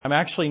I'm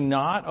actually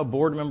not a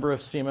board member of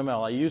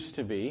CMML. I used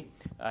to be.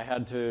 I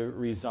had to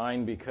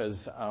resign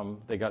because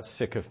they got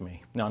sick of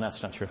me. No,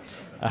 that's not true.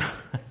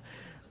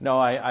 No,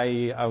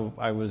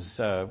 I was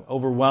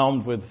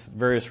overwhelmed with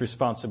various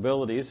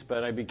responsibilities,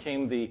 but I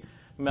became the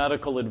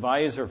medical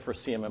advisor for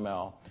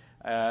CMML.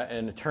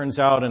 And it turns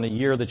out in a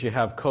year that you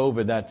have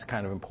COVID, that's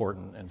kind of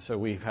important. And so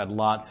we've had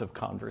lots of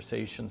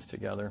conversations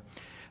together.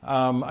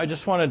 I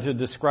just wanted to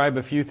describe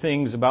a few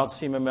things about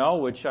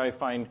CMML, which I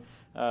find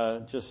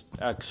just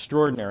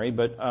extraordinary.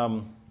 But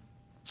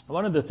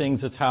one of the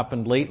things that's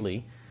happened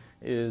lately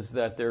is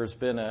that there's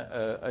been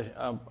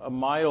a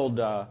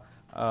mild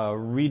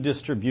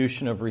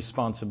redistribution of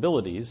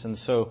responsibilities. And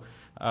so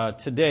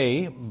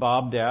today,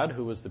 Bob Dad,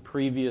 who was the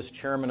previous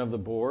chairman of the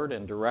board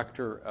and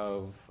director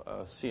of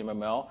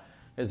CMML,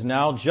 is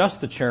now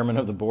just the chairman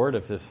of the board,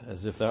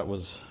 as if that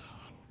was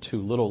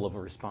too little of a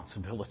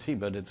responsibility,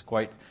 but it's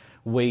quite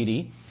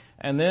weighty.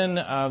 And then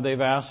they've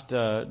asked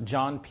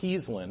John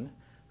Peaslin,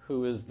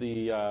 who is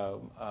the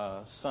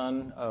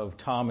son of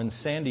Tom and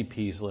Sandy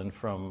Peaslin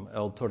from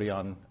El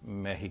Torreon,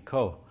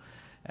 Mexico.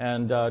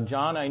 And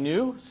John I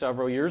knew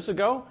several years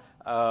ago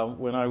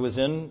when I was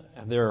in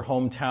their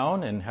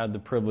hometown and had the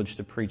privilege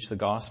to preach the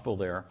gospel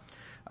there.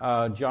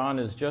 John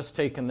has just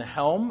taken the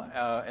helm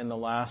in the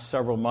last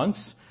several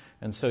months,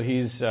 and so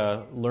he's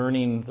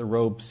learning the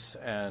ropes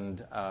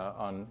and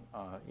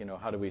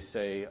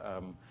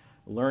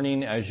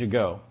learning as you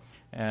go.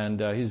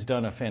 And he's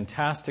done a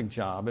fantastic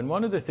job. And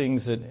one of the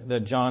things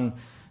that John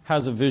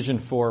has a vision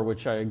for,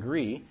 which I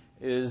agree,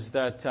 is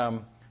that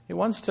he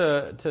wants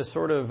to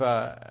sort of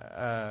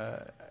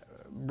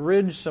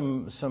bridge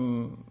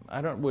some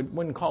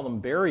wouldn't call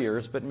them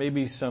barriers, but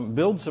maybe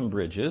build some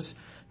bridges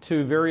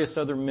to various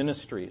other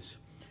ministries.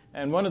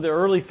 And one of the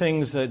early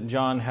things that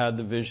John had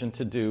the vision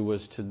to do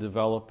was to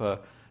develop a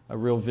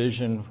real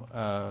vision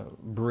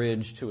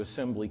bridge to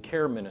assembly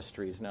care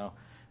ministries. Now,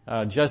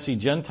 Jesse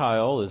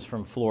Gentile is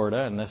from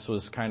Florida, and this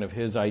was kind of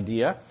his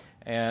idea.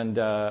 And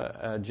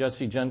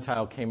Jesse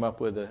Gentile came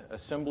up with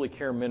Assembly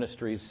Care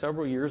Ministries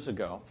several years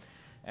ago.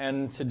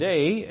 And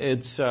today,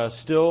 it's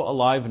still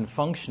alive and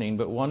functioning,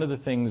 but one of the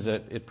things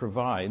that it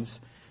provides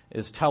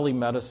is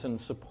telemedicine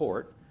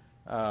support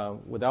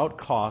without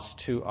cost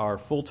to our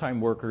full-time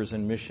workers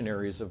and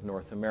missionaries of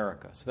North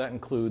America. So that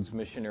includes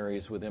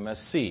missionaries with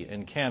MSC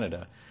in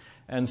Canada.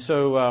 And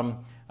so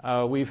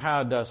we've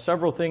had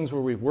several things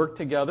where we've worked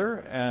together,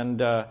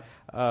 and I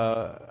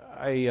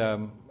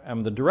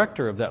am the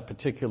director of that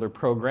particular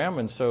program.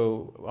 And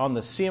so on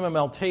the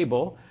CMML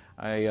table,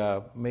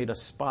 I made a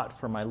spot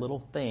for my little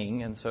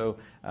thing, and so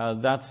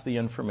that's the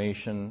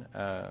information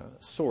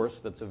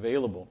source that's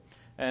available.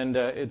 And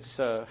it's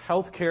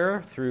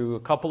healthcare through a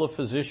couple of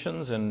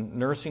physicians and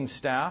nursing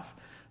staff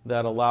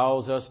that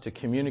allows us to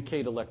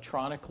communicate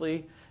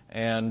electronically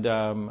and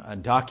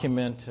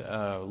document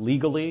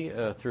legally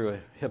through a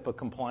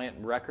HIPAA-compliant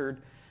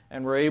record.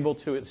 And we're able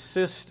to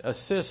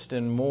assist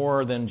in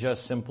more than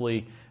just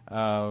simply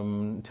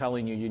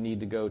telling you need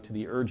to go to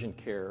the urgent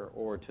care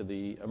or to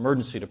the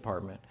emergency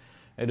department.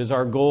 It is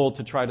our goal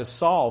to try to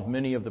solve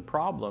many of the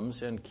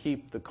problems and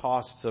keep the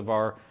costs of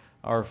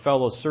our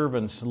fellow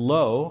servants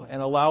low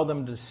and allow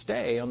them to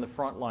stay on the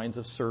front lines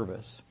of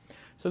service.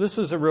 So this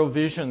is a real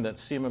vision that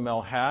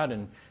CMML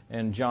had,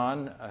 and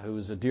John, who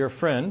is a dear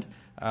friend,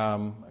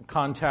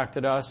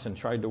 contacted us and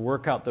tried to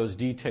work out those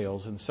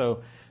details. And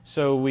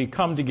so we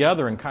come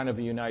together in kind of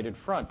a united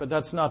front. But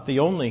that's not the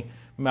only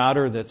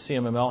matter that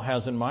CMML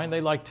has in mind.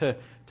 They like to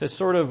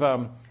sort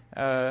of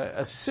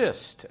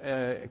assist,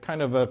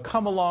 kind of a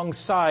come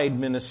alongside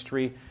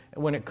ministry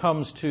when it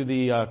comes to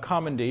the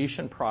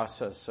commendation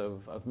process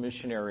of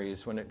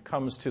missionaries, when it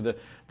comes to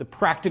the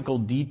practical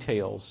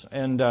details.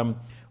 And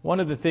one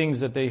of the things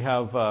that they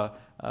have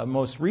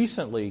most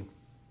recently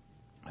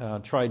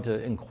tried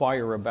to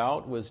inquire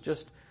about was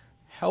just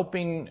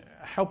helping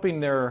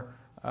their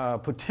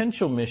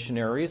potential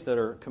missionaries that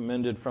are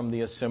commended from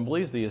the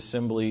assemblies.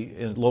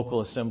 The local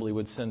assembly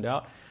would send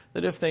out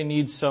that if they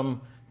need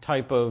some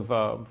type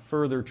of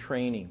further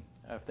training,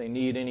 if they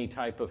need any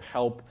type of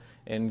help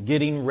in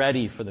getting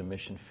ready for the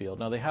mission field.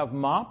 Now, they have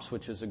MOPS,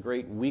 which is a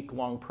great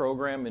week-long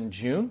program in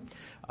June.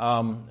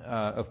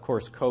 Of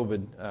course,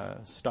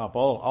 COVID stopped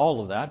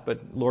all of that,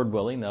 but Lord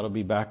willing, that'll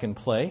be back in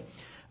play.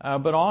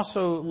 But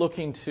also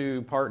looking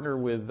to partner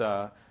with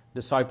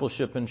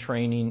discipleship and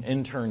training,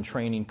 intern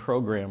training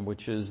program,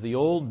 which is the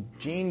old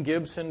Gene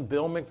Gibson,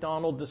 Bill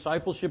McDonald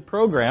discipleship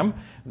program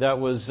that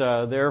was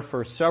there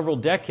for several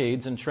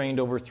decades and trained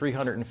over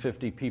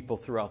 350 people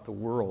throughout the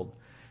world,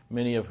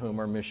 many of whom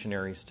are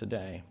missionaries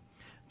today.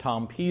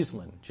 Tom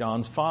Peaslin,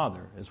 John's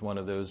father, is one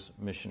of those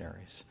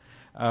missionaries.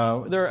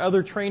 There are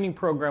other training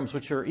programs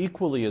which are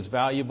equally as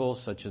valuable,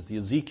 such as the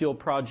Ezekiel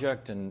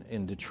Project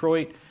in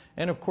Detroit,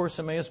 and of course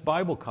Emmaus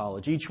Bible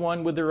College, each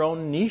one with their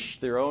own niche,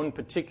 their own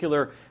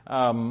particular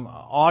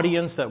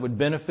audience that would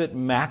benefit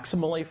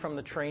maximally from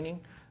the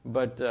training.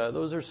 But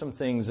those are some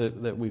things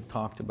that we've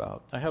talked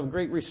about. I have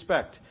great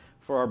respect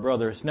for our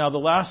brothers. Now, the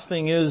last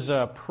thing is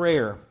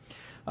prayer.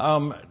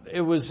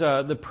 It was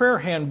the prayer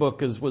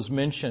handbook was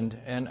mentioned,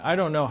 and I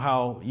don't know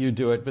how you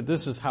do it, but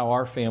this is how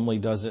our family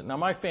does it. Now,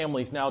 my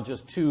family's now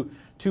just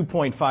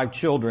 2.5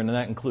 children, and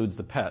that includes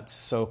the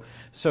pets.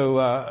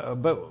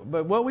 But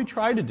what we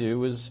try to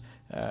do is,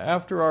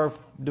 after our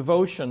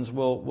devotions,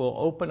 we'll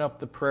open up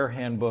the prayer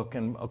handbook,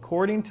 and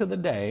according to the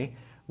day,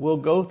 we'll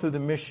go through the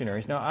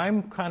missionaries. Now,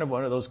 I'm kind of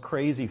one of those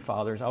crazy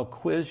fathers. I'll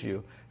quiz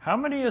you. How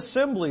many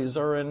assemblies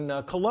are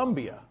in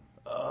Colombia?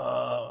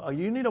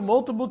 You need a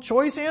multiple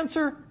choice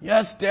answer?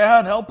 Yes,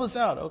 Dad, help us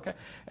out. Okay.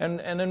 And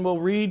then we'll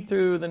read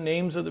through the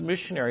names of the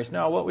missionaries.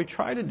 Now, what we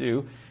try to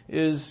do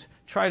is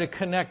try to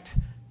connect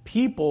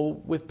people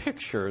with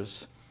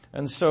pictures.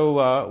 And so,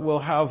 I'll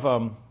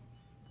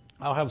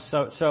have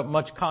so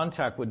much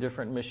contact with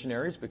different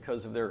missionaries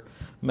because of their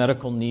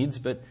medical needs.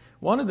 But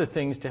one of the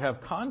things to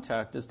have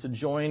contact is to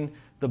join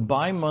the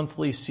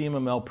bi-monthly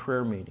CMML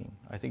prayer meeting.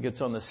 I think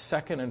it's on the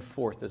 2nd and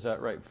 4th. Is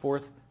that right?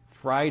 4th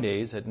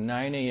Fridays at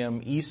 9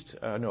 a.m. East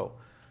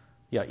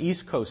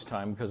Coast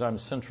time, because I'm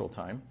Central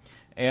time.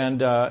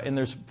 And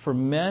there's for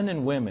men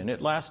and women.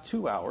 It lasts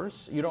 2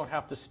 hours. You don't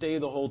have to stay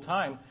the whole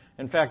time.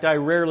 In fact, I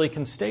rarely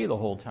can stay the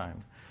whole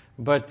time.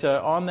 But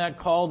on that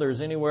call,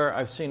 there's anywhere,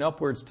 I've seen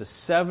upwards to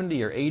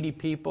 70 or 80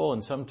 people,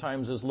 and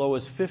sometimes as low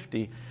as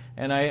 50.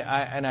 And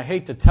I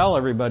hate to tell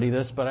everybody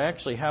this, but I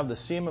actually have the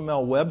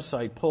CMML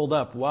website pulled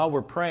up while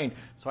we're praying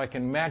so I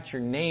can match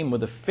your name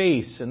with a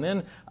face. And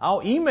then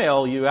I'll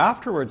email you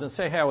afterwards and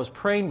say, hey, I was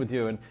praying with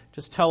you, and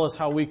just tell us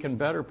how we can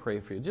better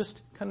pray for you.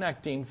 Just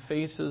connecting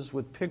faces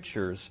with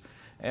pictures.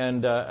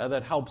 And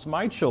that helps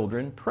my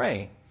children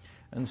pray.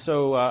 And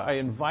so I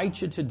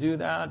invite you to do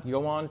that.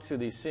 Go on to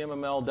the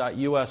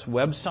cmml.us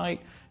website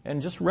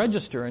and just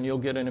register, and you'll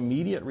get an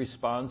immediate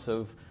response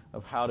of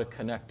how to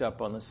connect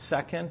up on the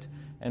 2nd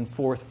and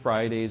 4th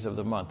Fridays of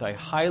the month. I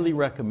highly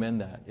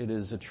recommend that. It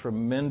is a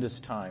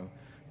tremendous time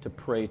to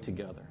pray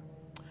together.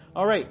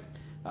 All right,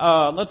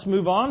 let's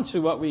move on to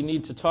what we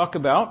need to talk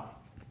about.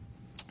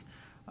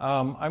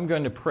 I'm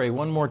going to pray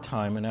one more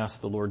time and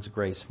ask the Lord's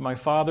grace. My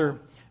Father,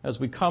 as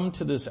we come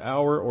to this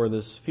hour or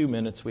this few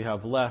minutes we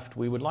have left,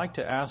 we would like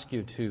to ask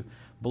you to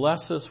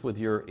bless us with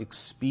your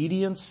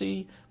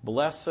expediency,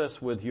 bless us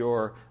with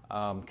your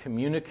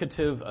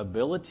communicative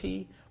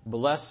ability,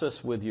 bless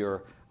us with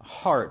your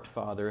heart,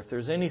 Father. If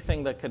there's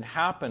anything that can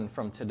happen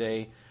from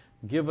today,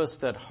 give us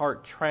that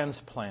heart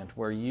transplant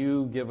where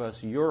you give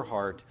us your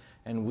heart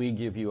and we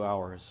give you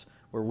ours,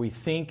 where we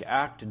think,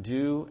 act,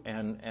 do,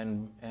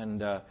 and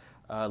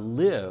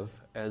live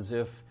as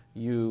if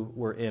you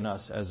were in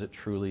us, as it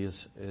truly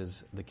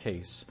is the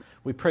case.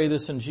 We pray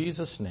this in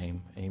Jesus'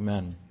 name.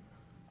 Amen.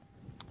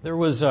 There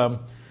was a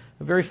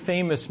very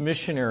famous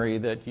missionary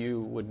that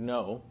you would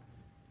know.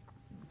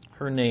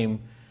 Her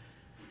name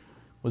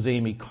was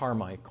Amy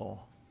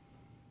Carmichael.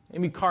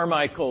 Amy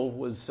Carmichael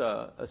was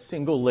a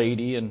single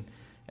lady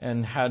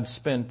and had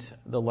spent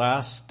the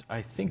last,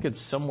 I think it's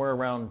somewhere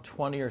around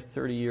 20 or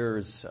 30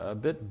 years, a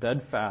bit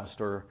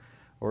bedfast or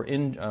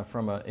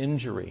from an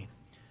injury.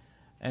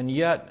 And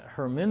yet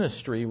her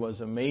ministry was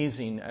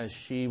amazing as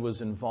she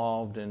was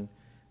involved in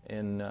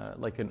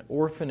like an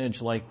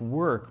orphanage-like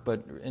work,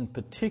 but in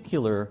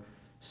particular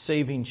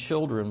saving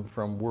children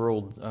from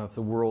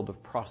the world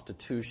of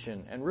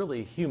prostitution and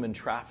really human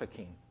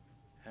trafficking.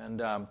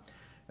 And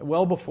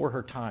well before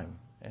her time.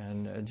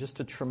 And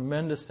just a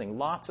tremendous thing.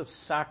 Lots of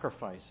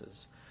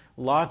sacrifices.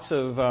 Lots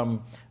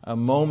of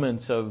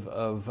moments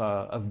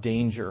of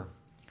danger.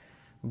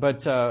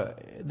 But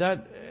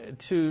that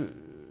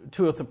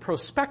to a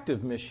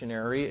prospective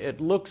missionary, it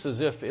looks as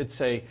if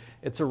it's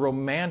a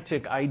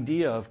romantic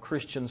idea of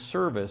Christian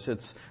service.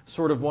 It's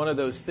sort of one of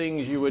those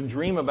things you would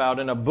dream about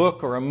in a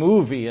book or a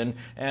movie, and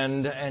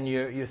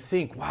you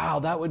think, wow,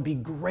 that would be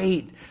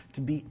great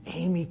to be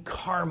Amy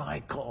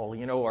Carmichael,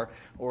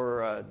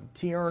 or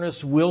T.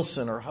 Ernest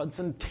Wilson, or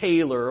Hudson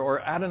Taylor, or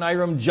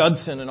Adoniram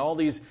Judson, and all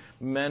these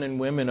men and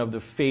women of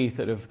the faith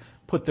that have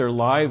put their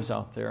lives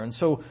out there. And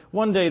so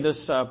one day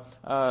this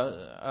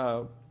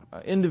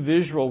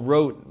individual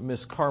wrote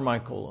Miss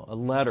Carmichael a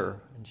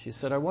letter, and she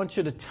said, I want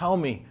you to tell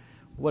me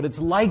what it's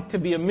like to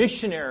be a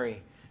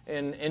missionary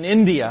in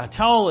India.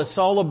 Tell us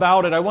all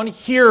about it. I want to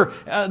hear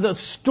the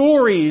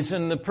stories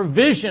and the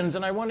provisions,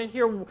 and I want to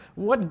hear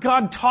what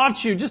God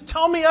taught you. Just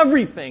tell me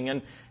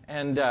everything.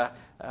 And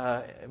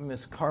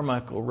Miss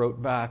Carmichael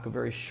wrote back a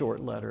very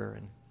short letter,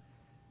 and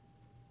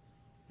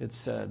it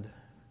said,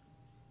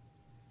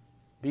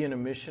 being a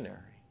missionary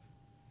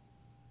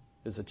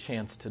is a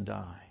chance to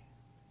die.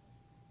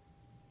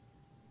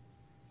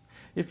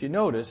 If you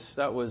notice,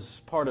 that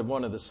was part of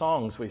one of the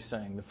songs we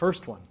sang, the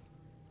first one.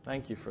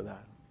 Thank you for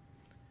that.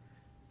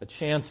 A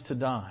chance to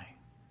die.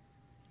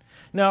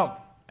 Now,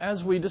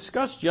 as we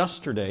discussed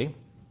yesterday,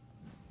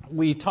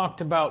 we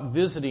talked about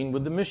visiting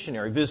with the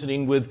missionary,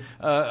 visiting with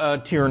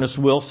T. Ernest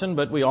Wilson,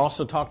 but we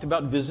also talked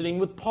about visiting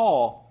with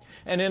Paul.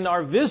 And in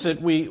our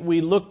visit,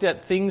 we looked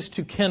at things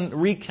to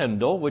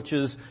rekindle, which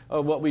is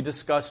what we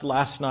discussed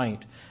last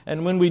night.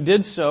 And when we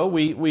did so,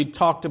 we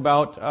talked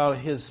about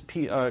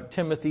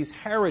Timothy's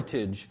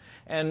heritage,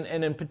 and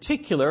in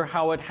particular,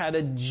 how it had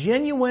a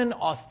genuine,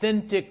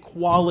 authentic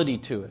quality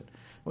to it.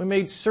 We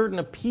made certain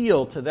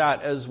appeal to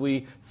that as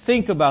we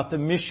think about the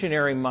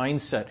missionary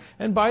mindset.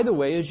 And by the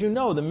way, as you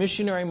know, the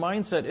missionary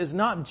mindset is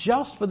not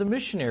just for the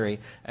missionary.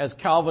 As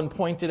Calvin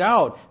pointed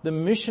out, the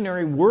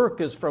missionary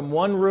work is from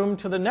one room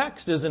to the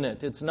next, isn't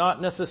it? It's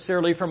not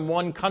necessarily from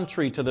one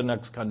country to the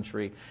next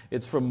country.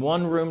 It's from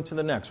one room to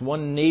the next,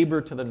 one neighbor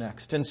to the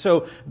next. And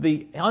so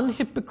the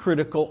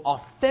unhypocritical,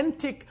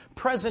 authentic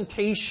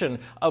presentation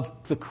of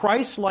the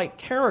Christ-like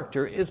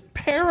character is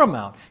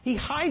paramount. He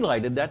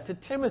highlighted that to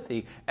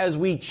Timothy as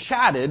we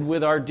chatted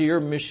with our dear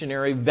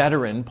missionary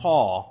veteran,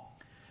 Paul.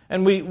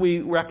 And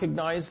we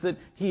recognized that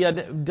he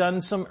had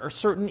done some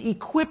certain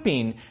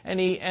equipping,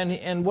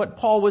 and what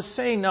Paul was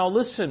saying, now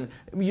listen,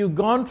 you've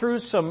gone through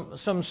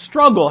some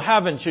struggle,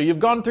 haven't you? You've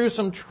gone through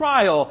some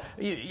trial.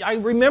 I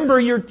remember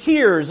your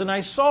tears, and I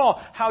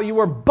saw how you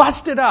were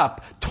busted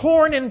up,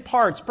 torn in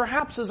parts,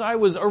 perhaps as I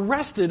was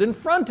arrested in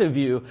front of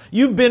you.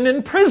 You've been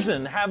in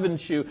prison,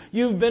 haven't you?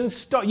 You've been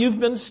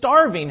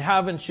starving,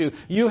 haven't you?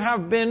 You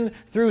have been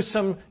through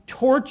some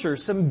torture,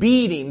 some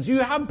beatings. You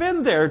have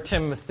been there,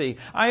 Timothy.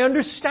 I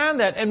understand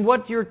that. And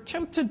what you're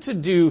tempted to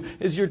do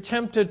is you're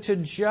tempted to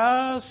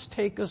just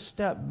take a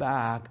step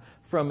back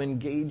from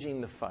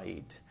engaging the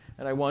fight.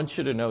 And I want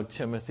you to know,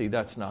 Timothy,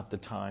 that's not the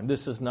time.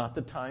 This is not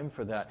the time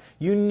for that.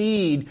 You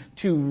need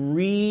to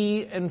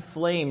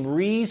re-inflame,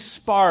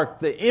 re-spark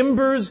the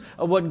embers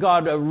of what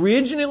God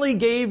originally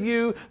gave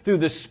you through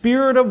the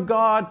Spirit of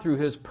God, through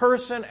His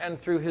person, and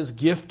through His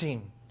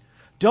gifting.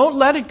 Don't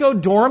let it go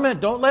dormant.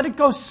 Don't let it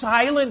go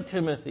silent,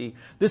 Timothy.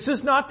 This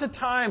is not the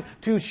time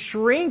to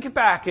shrink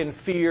back in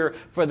fear,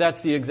 for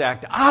that's the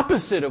exact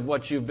opposite of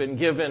what you've been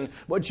given.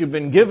 What you've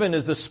been given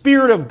is the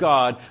Spirit of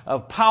God,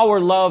 of power,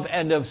 love,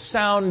 and of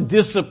sound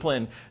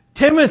discipline.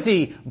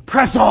 Timothy,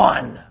 press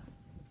on!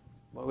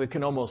 Well, we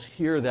can almost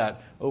hear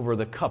that over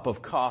the cup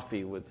of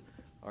coffee with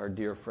our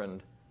dear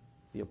friend,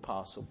 the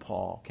Apostle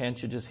Paul.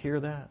 Can't you just hear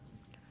that?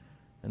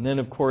 And then,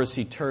 of course,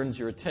 he turns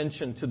your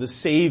attention to the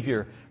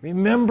Savior.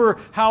 Remember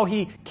how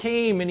he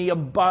came and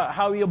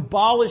how he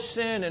abolished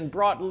sin and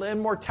brought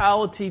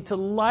immortality to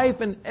life.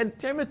 And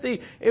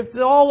Timothy, it's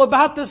all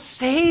about the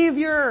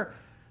Savior.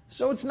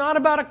 So it's not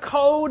about a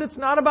code. It's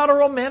not about a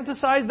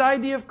romanticized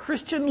idea of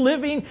Christian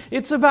living.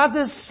 It's about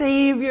the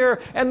Savior.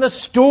 And the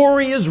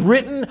story is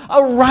written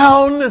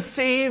around the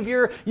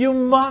Savior. You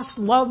must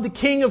love the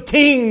King of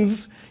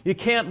Kings. You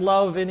can't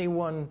love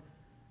anyone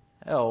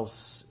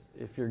else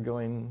if you're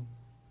going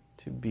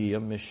to be a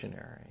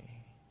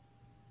missionary.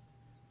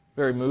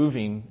 Very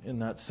moving in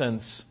that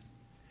sense.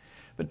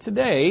 But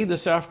today,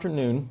 this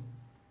afternoon,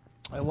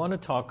 I want to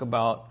talk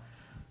about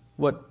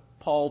what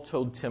Paul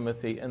told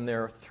Timothy, and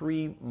there are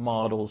 3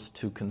 models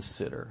to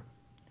consider.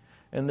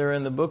 And they're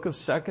in the book of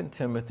 2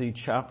 Timothy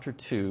chapter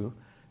 2,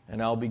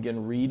 and I'll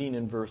begin reading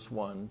in verse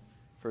 1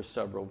 for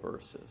several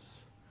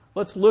verses.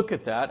 Let's look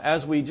at that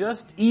as we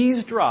just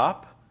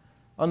eavesdrop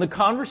on the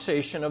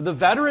conversation of the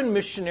veteran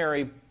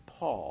missionary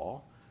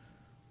Paul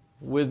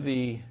with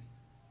the,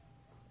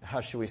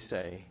 how shall we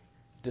say,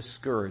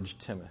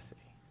 discouraged Timothy.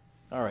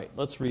 All right,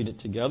 let's read it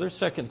together.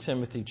 2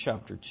 Timothy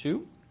chapter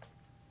 2.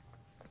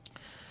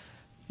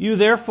 You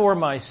therefore,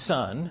 my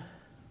son,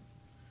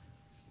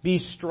 be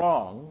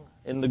strong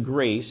in the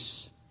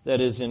grace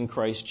that is in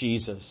Christ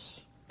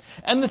Jesus.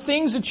 And the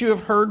things that you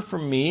have heard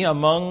from me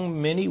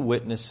among many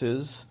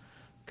witnesses,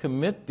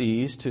 commit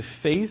these to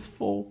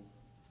faithful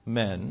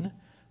men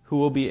who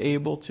will be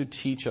able to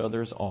teach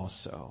others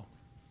also.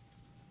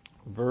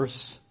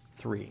 Verse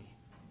 3.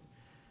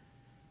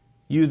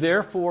 You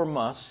therefore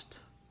must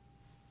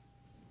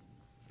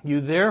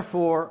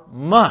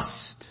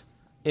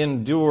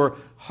endure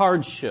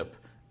hardship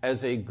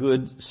as a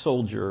good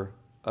soldier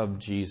of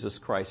Jesus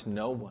Christ.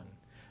 No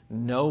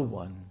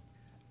one,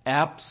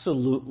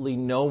 absolutely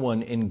no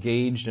one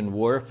engaged in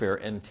warfare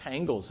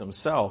entangles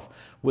himself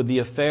with the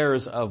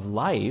affairs of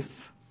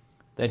life,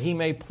 that he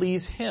may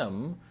please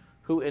him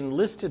who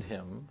enlisted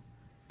him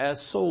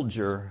as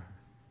soldier.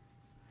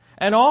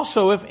 And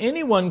also, if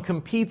anyone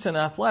competes in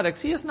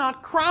athletics, he is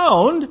not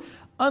crowned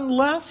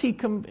unless he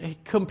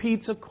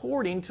competes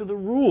according to the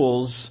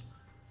rules.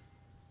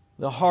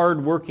 The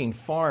hard-working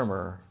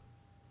farmer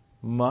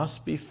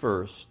must be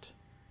first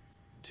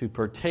to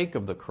partake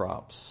of the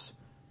crops.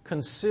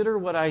 Consider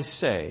what I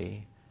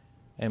say,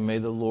 and may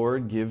the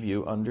Lord give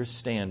you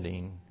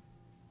understanding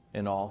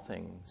in all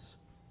things.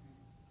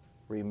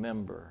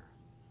 Remember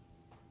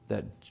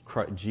that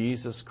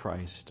Jesus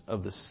Christ,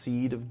 of the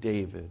seed of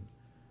David,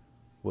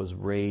 was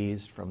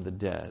raised from the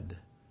dead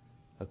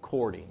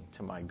according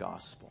to my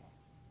gospel.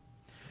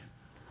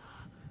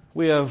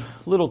 We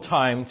have little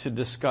time to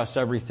discuss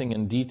everything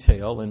in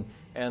detail,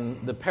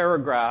 and the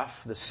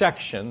paragraph, the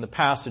section, the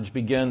passage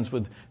begins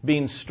with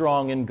being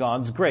strong in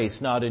God's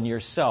grace, not in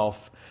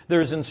yourself.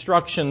 There's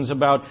instructions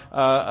about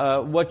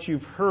what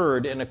you've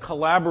heard in a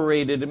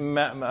collaborated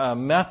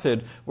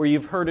method where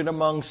you've heard it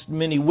amongst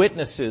many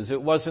witnesses.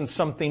 It wasn't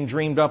something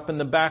dreamed up in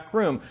the back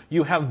room.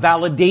 You have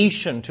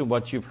validation to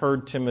what you've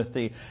heard,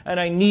 Timothy. And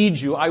I need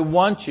you, I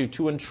want you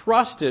to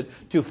entrust it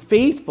to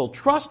faithful,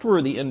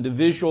 trustworthy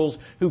individuals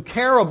who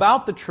care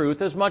about the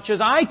truth as much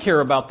as I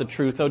care about the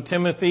truth, O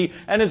Timothy,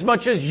 and as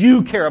much as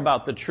you care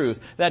about the truth.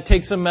 That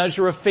takes a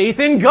measure of faith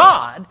in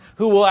God,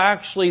 who will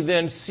actually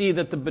then see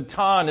that the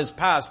baton is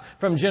passed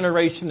from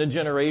generation to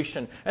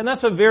generation. And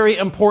that's a very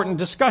important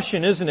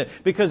discussion, isn't it?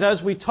 Because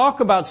as we talk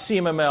about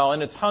CMML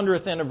and its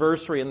 100th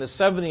anniversary and the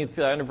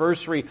 70th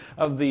anniversary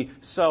of the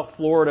South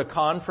Florida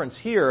Conference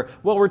here,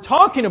 what we're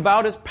talking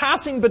about is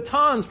passing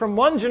batons from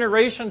one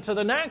generation to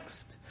the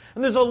next.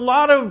 And there's a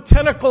lot of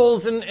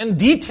tentacles and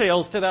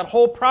details to that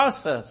whole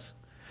process.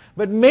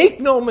 But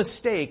make no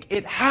mistake,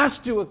 it has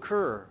to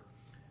occur.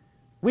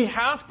 We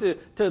have to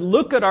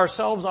look at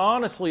ourselves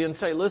honestly and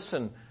say,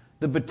 listen,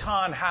 the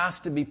baton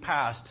has to be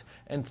passed.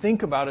 And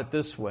think about it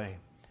this way.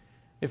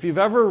 If you've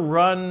ever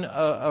run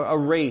a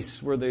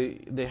race where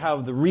they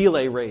have the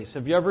relay race,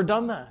 have you ever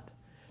done that?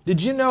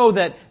 Did you know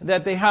that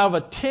they have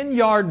a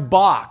 10-yard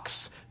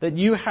box that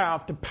you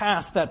have to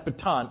pass that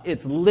baton?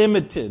 It's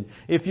limited.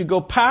 If you go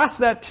past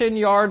that 10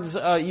 yards,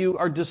 you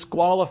are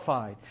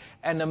disqualified.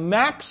 And the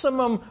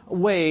maximum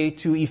way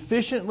to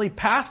efficiently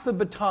pass the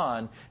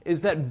baton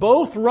is that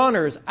both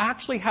runners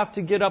actually have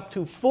to get up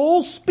to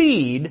full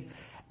speed,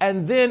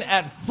 and then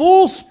at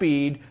full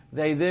speed,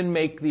 they then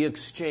make the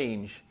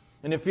exchange.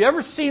 And if you've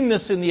ever seen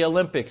this in the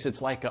Olympics,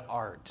 it's like an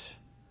art.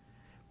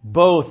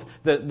 Both,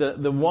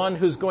 the one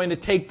who's going to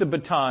take the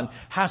baton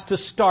has to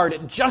start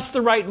at just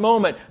the right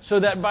moment so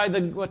that by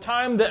the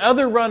time the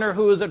other runner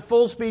who is at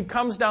full speed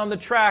comes down the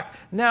track,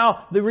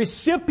 now the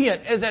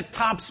recipient is at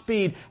top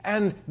speed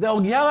and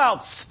they'll yell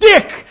out,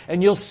 "Stick!"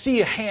 And you'll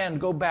see a hand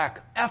go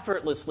back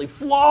effortlessly,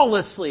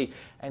 flawlessly,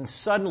 and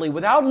suddenly,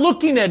 without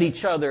looking at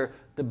each other,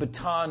 the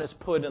baton is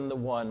put in the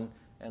one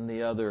and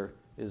the other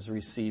is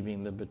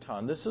receiving the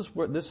baton. This is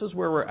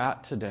where we're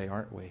at today,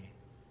 aren't we?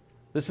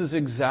 This is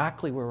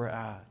exactly where we're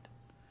at.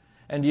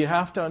 And you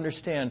have to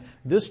understand,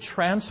 this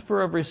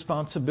transfer of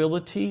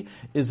responsibility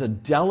is a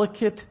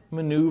delicate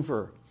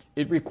maneuver.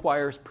 It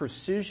requires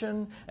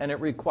precision and it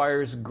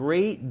requires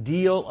great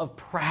deal of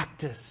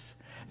practice.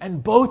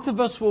 And both of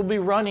us will be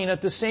running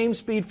at the same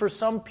speed for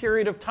some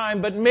period of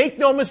time, but make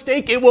no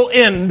mistake, it will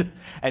end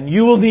and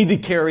you will need to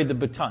carry the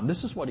baton.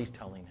 This is what he's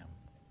telling him.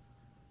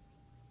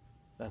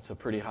 That's a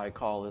pretty high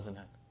call, isn't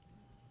it?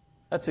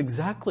 That's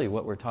exactly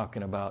what we're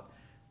talking about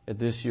at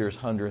this year's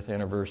 100th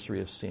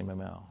anniversary of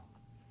CMML.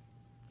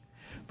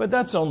 But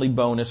that's only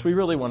bonus. We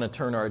really want to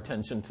turn our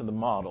attention to the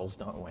models,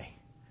 don't we?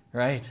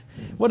 Right?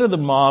 What are the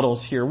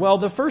models here? Well,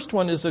 the first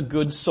one is a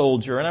good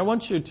soldier, and I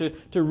want you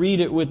to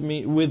read it with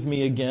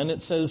me again.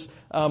 It says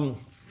in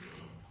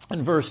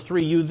verse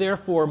 3, you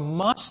therefore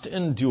must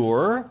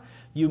endure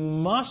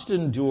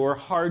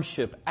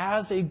hardship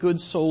as a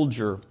good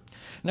soldier.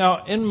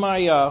 Now, in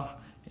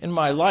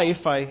my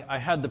life, I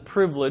had the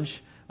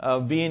privilege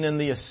of being in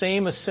the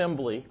same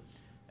assembly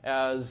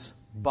as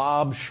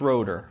Bob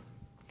Schroeder.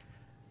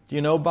 Do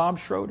you know Bob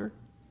Schroeder?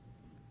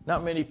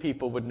 Not many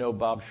people would know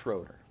Bob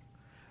Schroeder.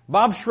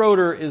 Bob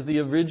Schroeder is the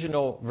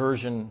original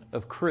version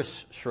of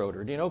Chris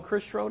Schroeder. Do you know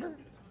Chris Schroeder?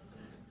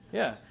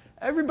 Yeah.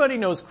 Everybody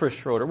knows Chris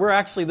Schroeder. We're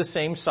actually the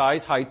same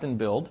size, height, and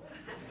build.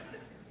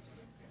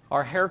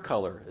 Our hair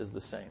color is the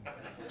same.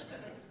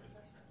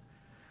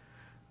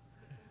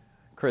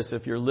 Chris,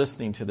 if you're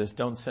listening to this,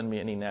 don't send me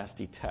any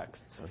nasty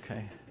texts,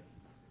 okay?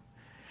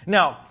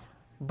 Now,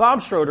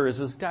 Bob Schroeder is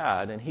his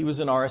dad, and he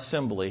was in our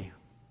assembly.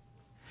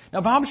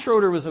 Now, Bob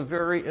Schroeder was a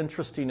very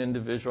interesting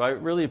individual. I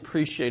really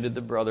appreciated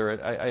the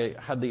brother. I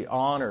had the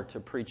honor to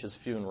preach his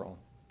funeral.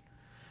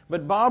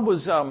 But Bob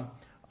was a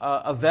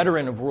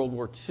veteran of World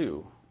War II.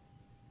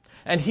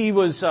 And he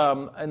was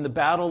in the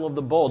Battle of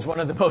the Bulge,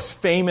 one of the most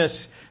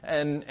famous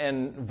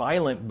and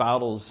violent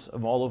battles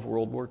of all of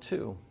World War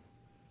II.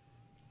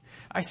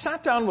 I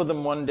sat down with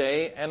him one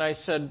day and I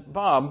said,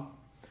 Bob,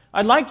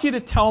 I'd like you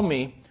to tell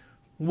me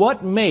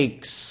what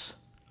makes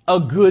a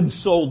good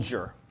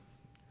soldier.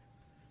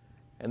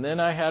 And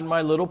then I had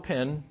my little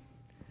pen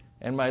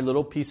and my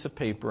little piece of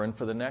paper, and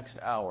for the next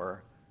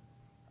hour,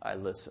 I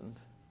listened.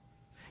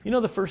 You know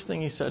the first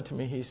thing he said to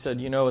me? He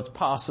said, it's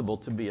possible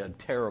to be a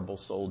terrible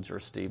soldier,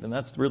 Steve. And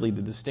that's really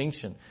the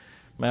distinction.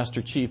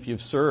 Master Chief,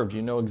 you've served.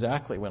 You know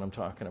exactly what I'm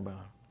talking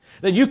about.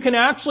 That you can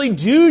actually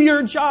do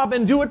your job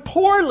and do it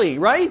poorly,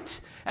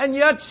 right? And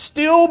yet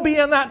still be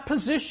in that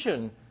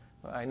position.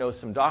 I know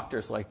some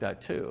doctors like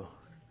that too,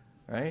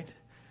 right?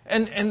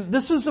 And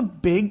this is a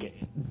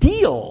big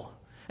deal.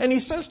 And he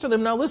says to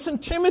them, now listen,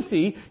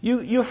 Timothy,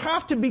 you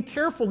have to be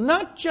careful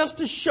not just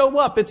to show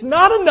up. It's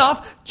not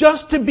enough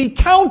just to be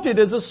counted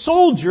as a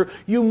soldier.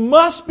 You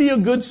must be a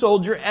good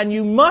soldier, and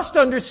you must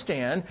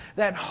understand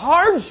that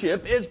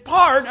hardship is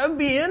part of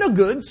being a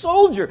good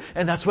soldier.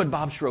 And that's what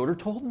Bob Schroeder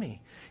told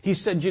me. He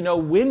said,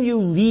 when you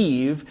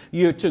leave,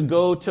 you're to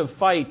go to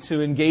fight,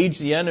 to engage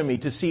the enemy,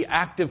 to see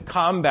active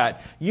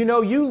combat,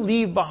 you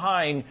leave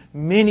behind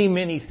many,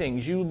 many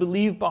things. You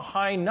leave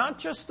behind not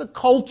just the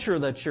culture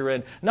that you're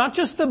in, not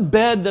just the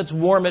bed that's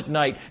warm at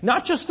night,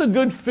 not just the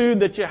good food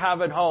that you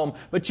have at home,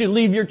 but you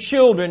leave your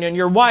children and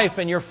your wife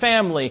and your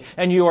family,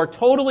 and you are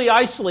totally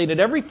isolated.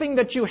 Everything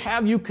that you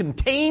have, you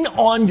contain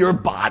on your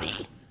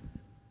body.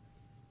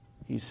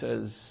 He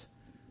says,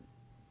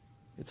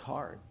 it's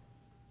hard.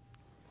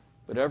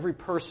 But every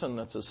person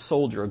that's a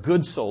soldier, a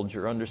good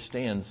soldier,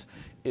 understands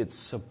it's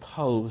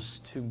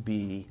supposed to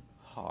be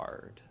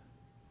hard.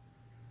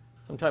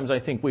 Sometimes I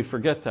think we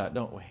forget that,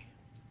 don't we?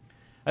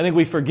 I think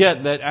we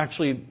forget that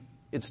actually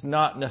it's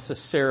not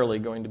necessarily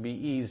going to be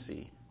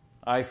easy.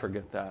 I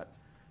forget that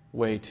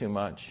way too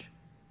much.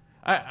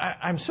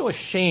 I'm so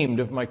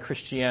ashamed of my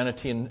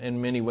Christianity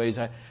in many ways.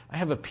 I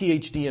have a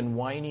PhD in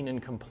whining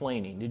and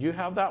complaining. Did you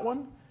have that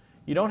one?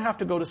 You don't have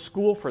to go to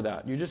school for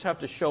that. You just have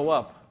to show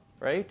up,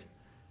 right?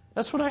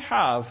 That's what I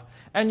have.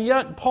 And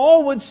yet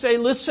Paul would say,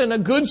 listen, a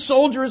good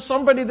soldier is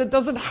somebody that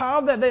doesn't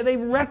have that. They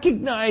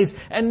recognize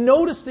and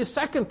notice the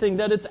second thing,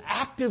 that it's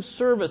active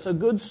service. A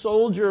good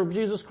soldier of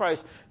Jesus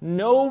Christ.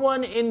 No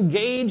one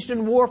engaged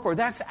in warfare.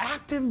 That's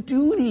active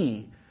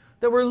duty.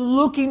 That we're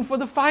looking for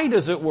the fight,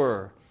 as it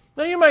were.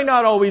 Now, you might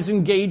not always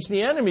engage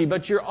the enemy,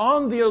 but you're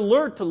on the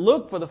alert to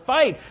look for the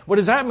fight. What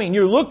does that mean?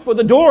 You look for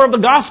the door of the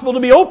gospel to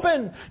be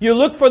open. You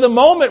look for the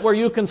moment where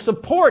you can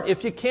support.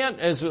 If you can't,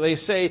 as they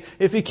say,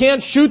 if you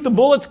can't shoot the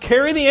bullets,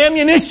 carry the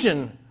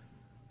ammunition.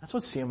 That's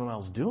what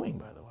CMML's doing,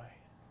 by the way.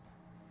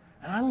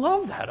 And I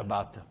love that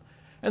about them.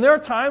 And there are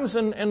times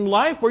in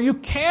life where you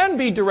can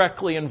be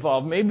directly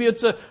involved. Maybe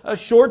it's a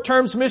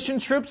short-term mission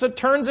trip that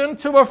turns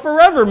into a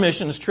forever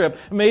missions trip.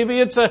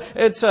 Maybe it's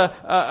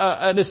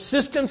an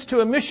assistance to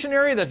a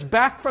missionary that's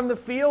back from the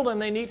field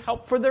and they need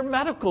help for their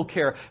medical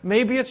care.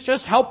 Maybe it's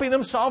just helping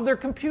them solve their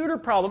computer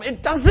problem.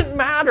 It doesn't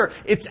matter.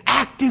 It's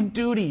active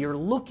duty. You're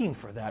looking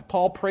for that.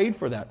 Paul prayed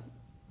for that.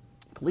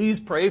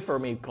 Please pray for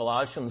me,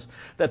 Colossians,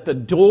 that the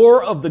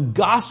door of the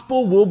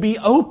gospel will be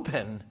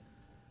open.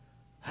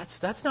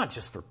 That's not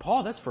just for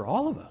Paul, that's for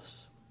all of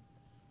us.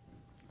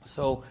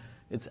 So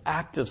it's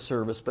active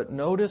service, but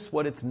notice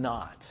what it's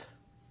not.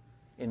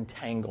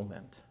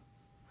 Entanglement.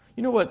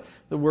 You know what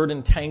the word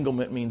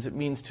entanglement means? It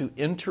means to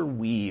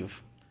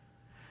interweave.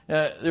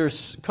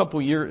 There's a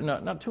couple years,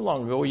 not too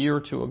long ago, a year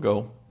or two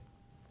ago,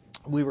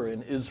 we were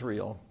in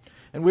Israel.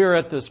 And we were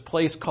at this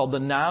place called the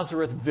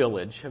Nazareth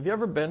Village. Have you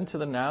ever been to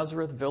the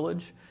Nazareth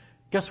Village?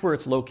 Guess where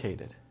it's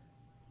located?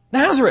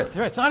 Nazareth,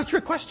 right? It's not a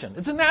trick question.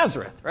 It's in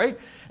Nazareth, right?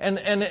 And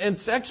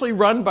it's actually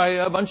run by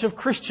a bunch of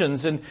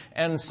Christians,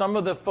 and some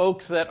of the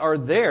folks that are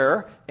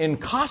there in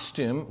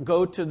costume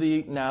go to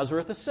the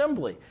Nazareth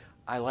Assembly.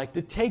 I like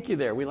to take you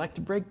there. We like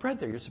to break bread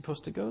there. You're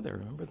supposed to go there.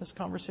 Remember this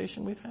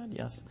conversation we've had?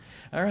 Yes.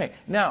 All right.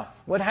 Now,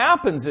 what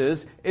happens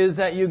is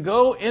that you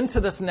go into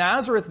this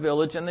Nazareth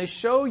village and they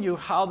show you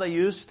how they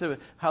used to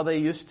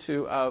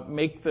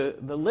make the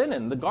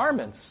linen, the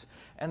garments.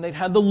 And they'd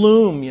had the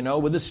loom,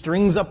 with the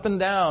strings up and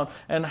down,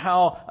 and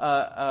how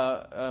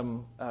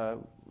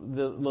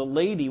the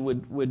lady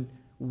would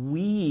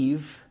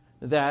weave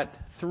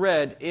that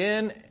thread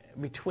in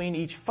between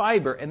each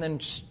fiber and then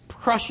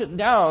crush it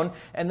down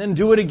and then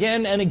do it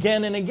again and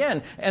again and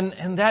again.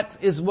 And that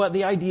is what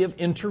the idea of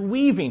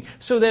interweaving.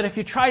 So that if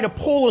you try to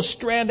pull a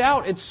strand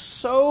out, it's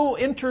so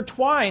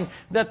intertwined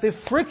that the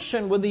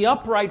friction with the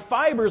upright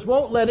fibers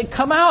won't let it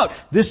come out.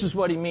 This is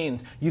what he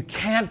means. You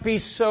can't be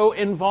so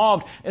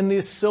involved in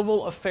these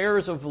civil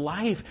affairs of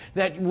life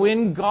that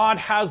when God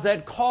has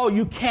that call,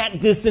 you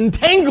can't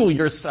disentangle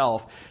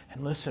yourself.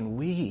 And listen,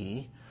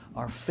 we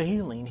are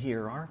failing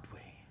here, aren't we?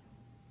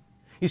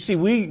 You see,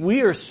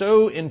 we are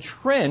so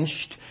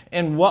entrenched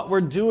in what we're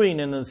doing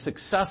in the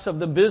success of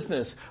the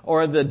business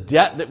or the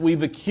debt that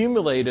we've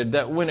accumulated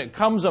that when it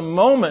comes a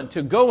moment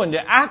to go into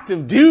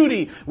active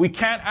duty, we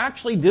can't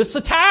actually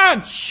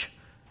disattach.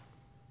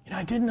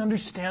 I didn't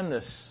understand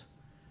this.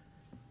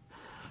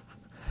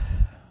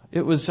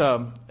 It's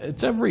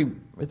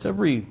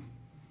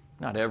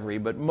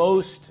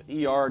most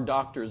ER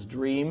doctors'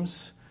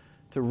 dreams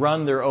to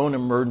run their own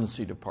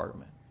emergency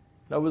department.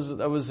 That was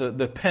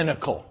the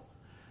pinnacle.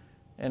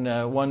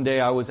 And one day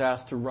I was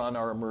asked to run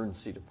our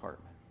emergency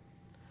department.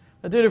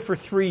 I did it for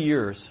 3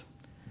 years.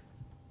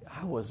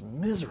 I was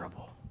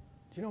miserable.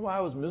 Do you know why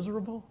I was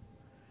miserable?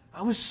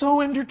 I was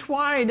so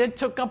intertwined. It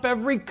took up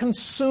every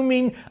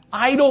consuming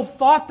idle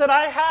thought that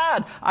I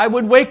had. I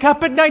would wake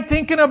up at night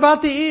thinking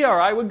about the ER.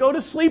 I would go to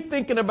sleep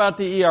thinking about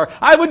the ER.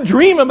 I would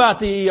dream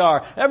about the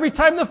ER. Every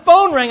time the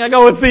phone rang, I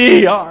go, it's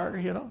the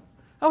ER,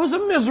 I was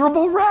a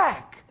miserable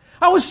wreck.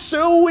 I was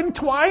so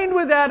entwined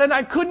with that and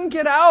I couldn't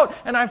get out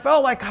and I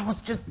felt like I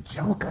was just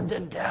choking to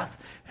death.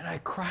 And I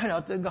cried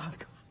out to God,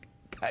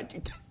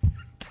 God,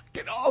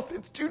 Get off,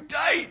 it's too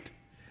tight.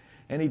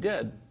 And he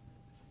did.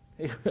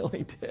 He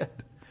really did.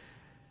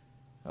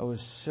 I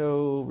was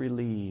so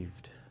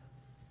relieved.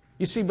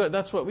 You see, but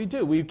that's what we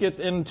do. We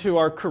get into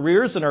our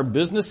careers and our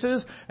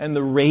businesses and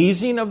the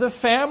raising of the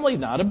family.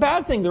 Not a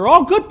bad thing. They're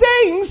all good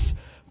things.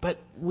 But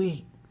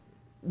we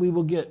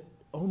will get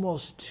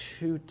almost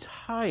too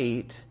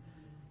tight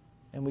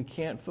and we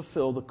can't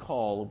fulfill the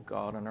call of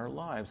God in our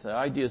lives. The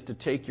idea is to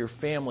take your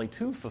family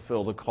to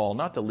fulfill the call,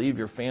 not to leave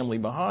your family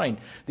behind.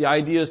 The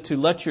idea is to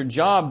let your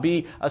job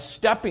be a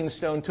stepping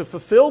stone to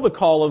fulfill the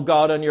call of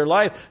God in your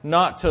life,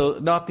 not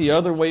the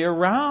other way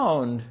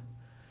around.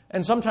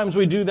 And sometimes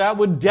we do that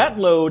with debt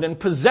load and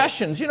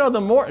possessions. You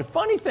know,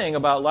 funny thing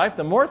about life,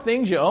 the more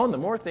things you own, the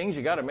more things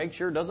you got to make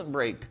sure it doesn't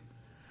break.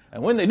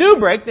 And when they do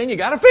break, then you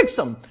got to fix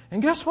them.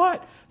 And guess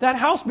what? That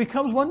house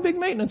becomes one big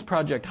maintenance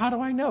project. How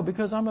do I know?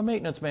 Because I'm a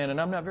maintenance man and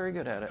I'm not very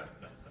good at it.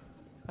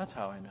 That's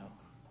how I know.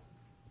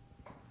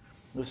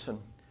 Listen,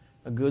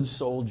 a good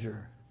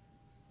soldier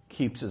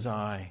keeps his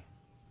eye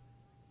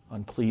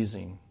on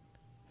pleasing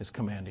his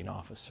commanding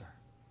officer.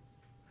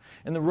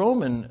 In the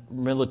Roman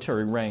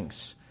military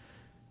ranks,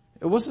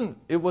 it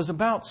was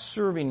about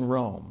serving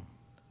Rome,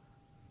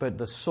 but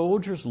the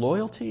soldiers'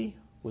 loyalty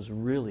was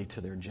really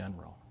to their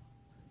general.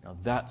 Now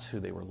that's who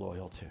they were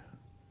loyal to.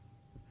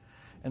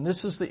 And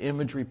this is the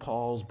imagery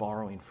Paul's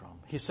borrowing from.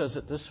 He says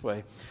it this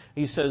way.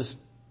 He says,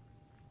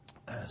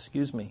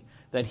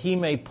 that he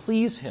may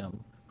please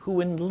him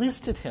who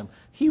enlisted him.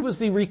 He was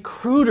the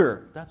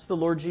recruiter. That's the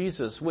Lord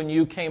Jesus when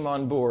you came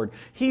on board.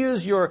 He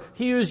is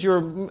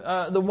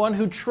the one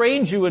who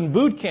trained you in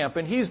boot camp,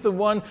 and he's the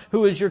one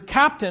who is your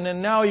captain,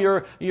 and now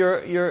your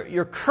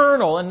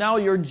colonel, and now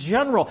your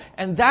general.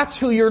 And that's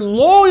who your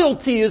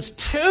loyalty is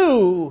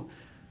to.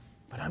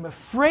 But I'm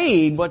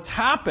afraid what's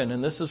happened,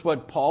 and this is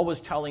what Paul was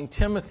telling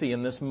Timothy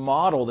in this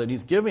model that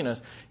he's giving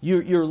us,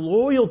 your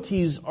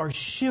loyalties are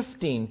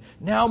shifting,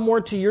 now more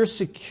to your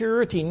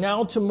security,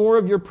 now to more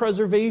of your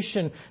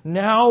preservation,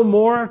 now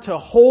more to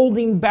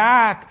holding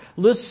back.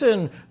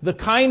 Listen, the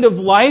kind of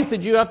life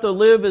that you have to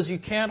live is you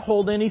can't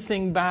hold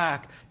anything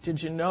back.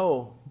 Did you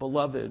know,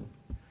 beloved,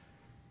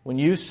 when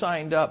you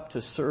signed up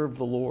to serve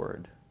the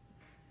Lord,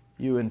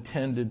 you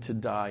intended to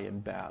die in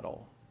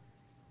battle?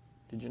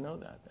 Did you know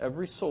that?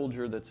 Every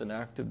soldier that's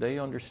inactive, they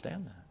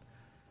understand that.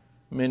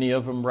 Many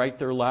of them write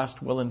their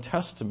last will and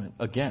testament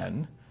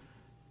again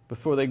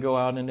before they go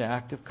out into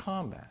active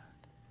combat.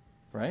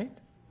 Right?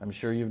 I'm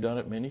sure you've done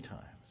it many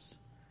times.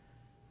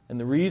 And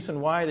the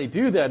reason why they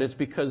do that is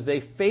because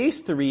they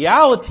face the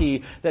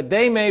reality that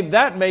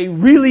that may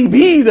really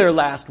be their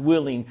last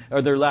will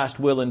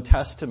and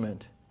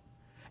testament.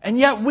 And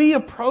yet we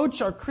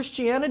approach our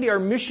Christianity, our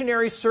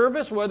missionary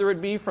service, whether it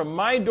be from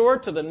my door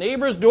to the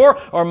neighbor's door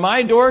or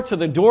my door to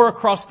the door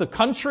across the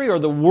country or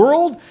the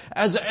world,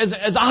 as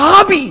a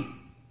hobby.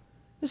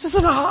 This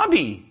isn't a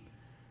hobby.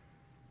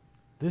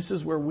 This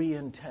is where we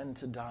intend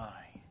to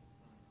die.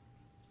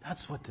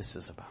 That's what this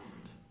is about.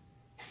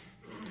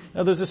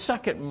 Now there's a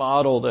second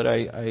model that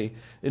I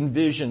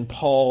envision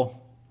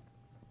Paul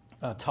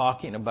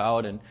talking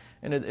about, and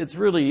it's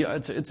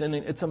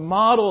a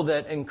model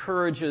that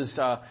encourages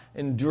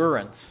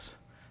endurance.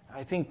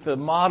 I think the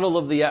model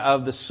of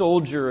the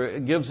soldier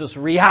gives us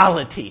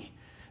reality.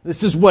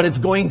 This is what it's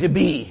going to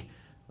be.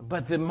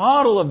 But the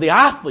model of the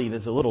athlete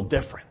is a little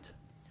different.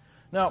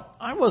 Now,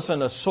 I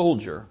wasn't a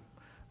soldier.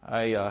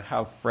 I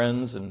have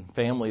friends and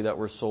family that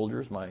were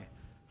soldiers. My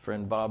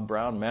friend Bob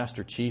Brown,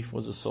 Master Chief,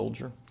 was a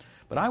soldier.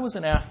 But I was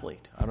an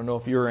athlete. I don't know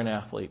if you're an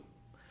athlete.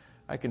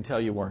 I can tell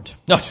you weren't.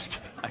 No,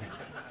 just kidding.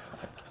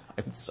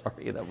 I'm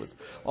sorry. That was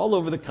all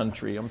over the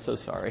country. I'm so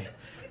sorry.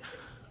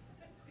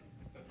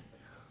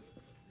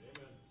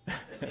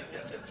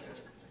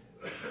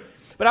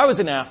 But I was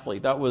an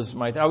athlete. I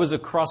was a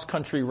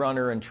cross-country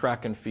runner and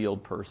track and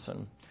field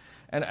person.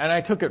 And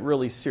I took it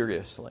really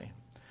seriously.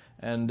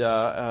 And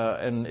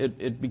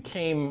it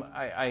became,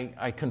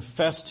 I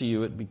confess to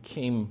you, it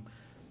became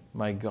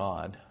my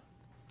God.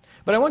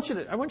 But I want you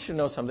to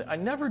know something. I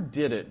never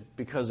did it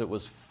because it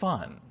was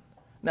fun.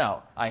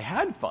 Now, I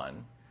had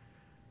fun.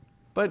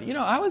 But,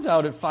 I was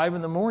out at 5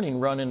 a.m.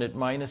 running at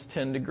minus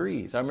 10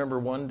 degrees. I remember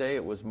one day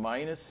it was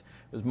minus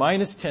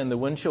 10. The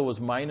wind chill was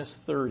minus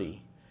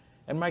 30.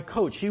 And my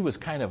coach, he was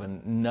kind of a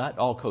nut.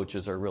 All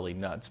coaches are really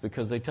nuts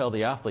because they tell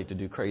the athlete to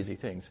do crazy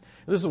things.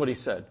 This is what he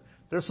said.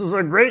 "This is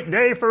a great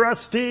day for us,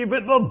 Steve.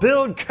 It will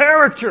build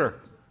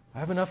character." I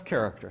have enough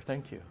character.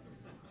 Thank you.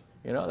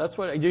 That's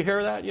what, did you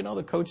hear that?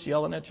 The coach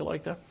yelling at you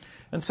like that?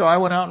 And so I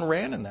went out and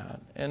ran in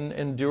that and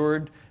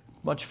endured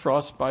much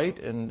frostbite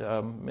and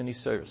many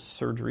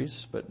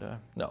surgeries, but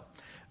no,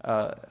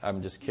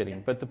 I'm just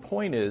kidding. But the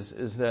point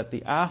is that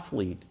the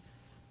athlete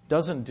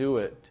doesn't do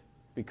it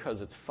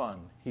because it's fun.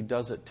 He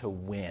does it to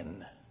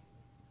win.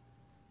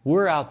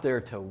 We're out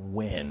there to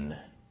win.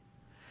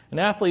 An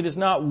athlete is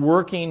not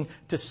working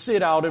to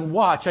sit out and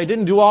watch. I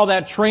didn't do all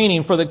that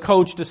training for the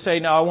coach to say,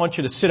 "Now I want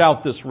you to sit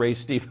out this race,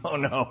 Steve." Oh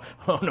no,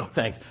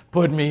 thanks.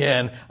 Put me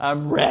in.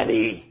 I'm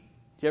ready.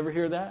 Did you ever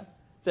hear that?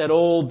 It's that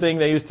old thing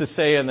they used to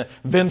say in the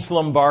Vince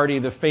Lombardi,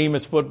 the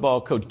famous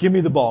football coach, give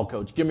me the ball,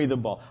 coach, give me the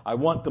ball. I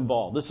want the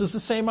ball. This is the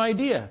same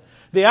idea.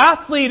 The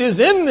athlete is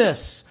in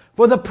this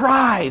for the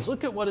prize.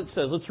 Look at what it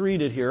says. Let's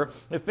read it here.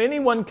 If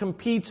anyone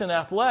competes in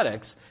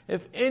athletics,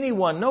 if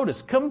anyone,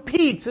 notice,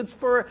 competes, it's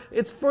for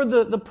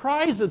the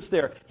prize that's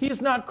there. He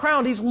is not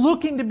crowned. He's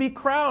looking to be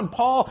crowned.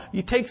 Paul,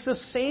 he takes the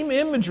same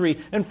imagery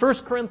in 1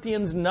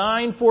 Corinthians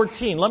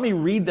 9:14. Let me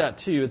read that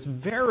to you. It's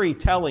very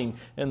telling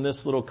in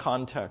this little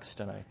context,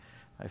 and I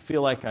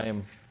feel like I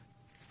am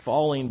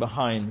falling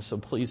behind, so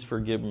please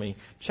forgive me.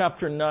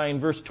 Chapter 9,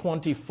 verse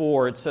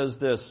 24, it says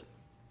this.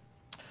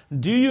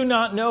 Do you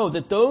not know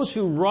that those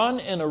who run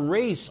in a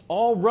race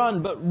all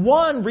run, but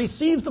one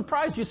receives the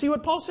prize? You see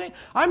what Paul's saying?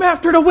 I'm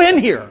after to win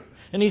here.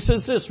 And he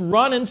says this,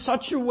 run in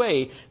such a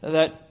way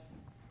that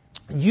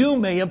you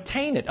may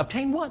obtain it.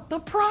 Obtain what? The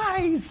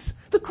prize.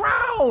 The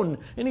crown.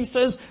 And he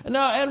says,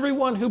 now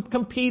everyone who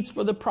competes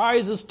for the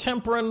prize is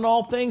temperate in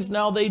all things.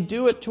 Now they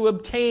do it to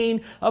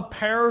obtain a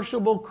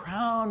perishable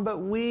crown, but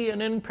we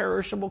an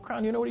imperishable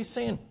crown. You know what he's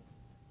saying?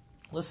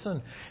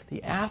 Listen,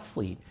 the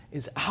athlete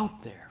is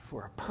out there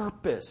for a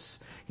purpose.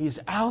 He's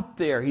out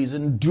there. He's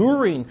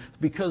enduring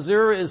because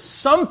there is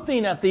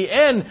something at the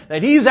end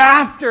that he's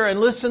after.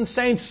 And listen,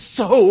 saints,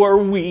 so are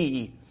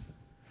we.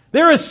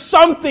 There is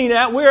something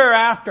that we're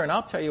after. And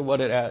I'll tell you what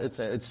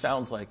it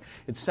sounds like.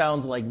 It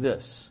sounds like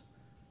this.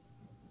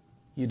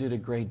 You did a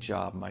great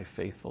job, my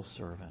faithful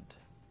servant.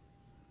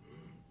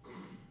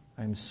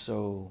 I'm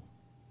so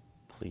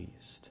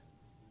pleased.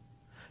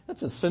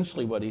 That's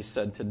essentially what he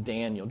said to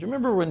Daniel. Do you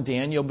remember when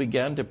Daniel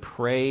began to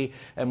pray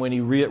and when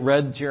he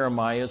read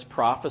Jeremiah's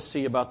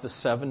prophecy about the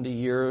 70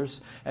 years?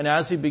 And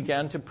as he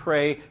began to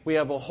pray, we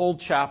have a whole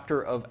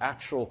chapter of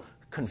actual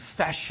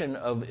confession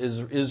of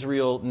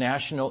Israel,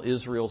 national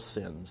Israel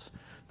sins,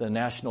 the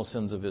national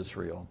sins of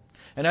Israel.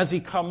 And as he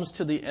comes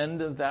to the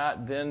end of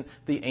that, then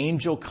the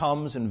angel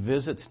comes and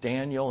visits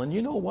Daniel. And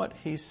you know what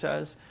he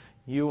says?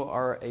 You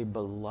are a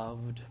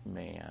beloved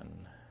man.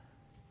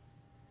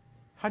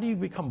 How do you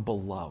become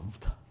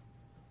beloved?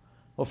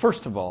 Well,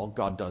 first of all,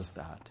 God does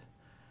that.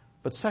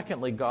 But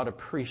secondly, God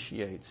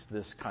appreciates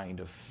this kind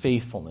of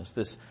faithfulness,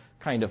 this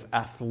kind of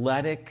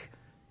athlete-like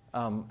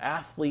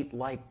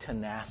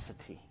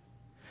tenacity.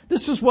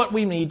 This is what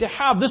we need to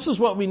have. This is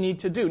what we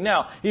need to do.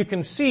 Now, you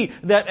can see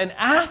that an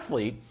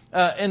athlete,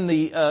 in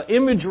the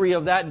imagery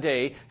of that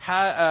day,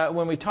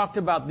 when we talked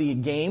about the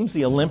games,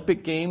 the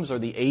Olympic Games or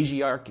the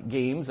Asiatic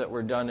Games that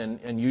were done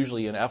in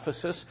usually in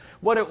Ephesus,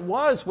 what it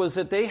was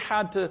that they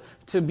had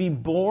to be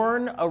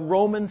born a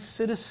Roman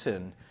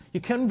citizen. You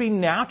couldn't be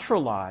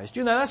naturalized.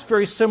 You know, that's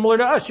very similar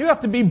to us. You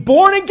have to be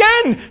born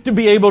again to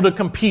be able to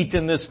compete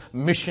in this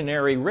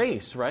missionary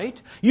race,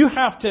 right? You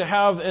have to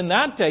have, in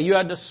that day, you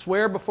had to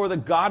swear before the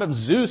god of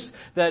Zeus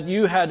that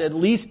you had at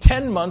least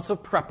 10 months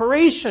of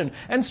preparation.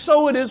 And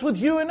so it is with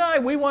you and I.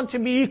 We want to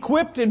be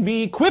equipped and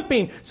be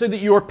equipping so that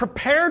you are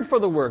prepared for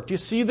the work. Do you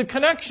see the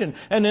connection?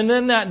 And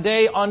then that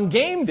day, on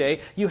game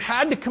day, you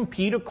had to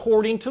compete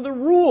according to the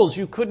rules.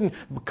 You couldn't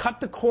cut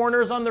the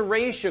corners on the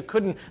race. You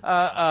couldn't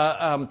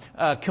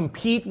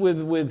compete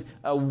with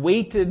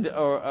weighted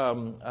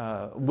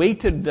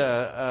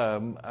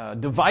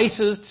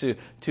devices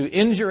to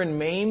injure and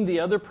maim the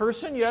other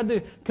person. You had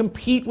to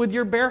compete with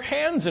your bare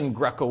hands in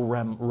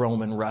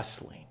Greco-Roman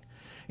wrestling.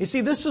 You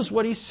see, this is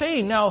what he's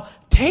saying. Now,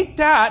 take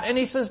that, and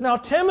he says, now,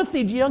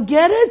 Timothy, do you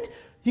get it?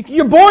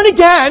 You're born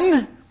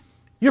again.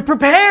 You're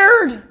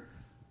prepared.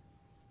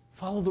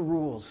 Follow the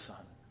rules, son.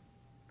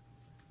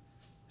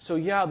 So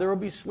yeah, there will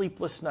be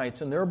sleepless nights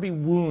and there will be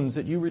wounds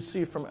that you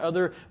receive from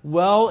other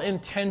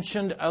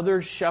well-intentioned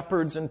other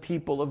shepherds and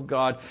people of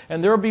God.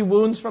 And there will be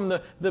wounds from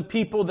the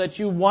people that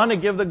you want to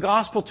give the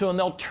gospel to, and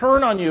they'll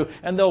turn on you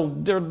and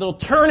they'll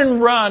turn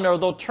and run, or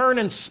they'll turn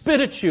and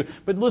spit at you.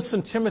 But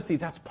listen, Timothy,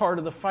 that's part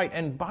of the fight.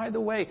 And by the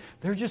way,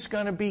 there's just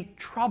going to be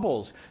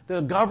troubles.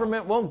 The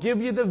government won't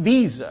give you the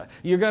visa.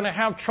 You're going to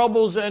have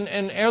troubles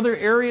in other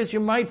areas. You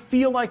might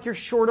feel like you're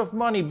short of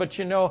money, but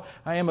you know,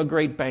 I am a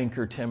great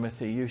banker,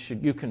 Timothy. You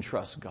can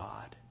trust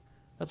God.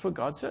 That's what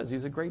God says.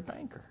 He's a great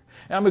banker.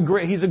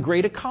 He's a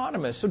great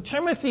economist. So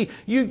Timothy,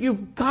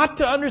 you've got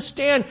to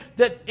understand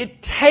that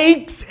it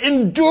takes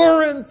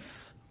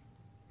endurance.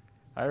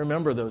 I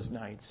remember those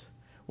nights.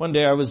 One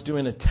day I was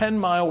doing a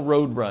 10-mile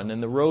road run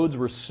and the roads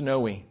were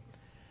snowy.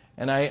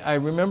 And I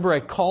remember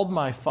I called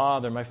my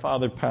father. My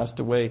father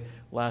passed away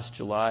last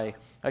July.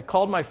 I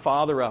called my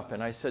father up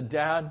and I said,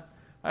 Dad,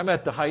 I'm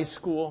at the high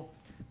school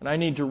and I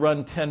need to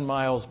run 10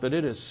 miles, but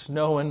it is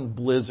snowing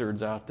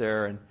blizzards out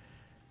there and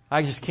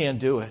I just can't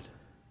do it.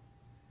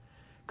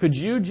 Could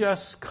you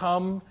just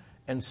come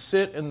and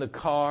sit in the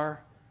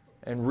car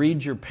and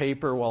read your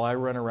paper while I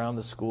run around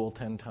the school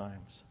 10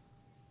 times?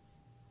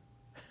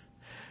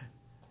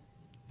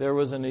 There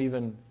wasn't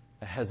even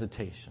a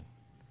hesitation.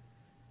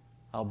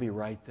 I'll be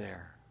right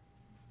there.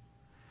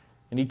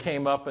 And he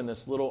came up in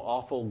this little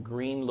awful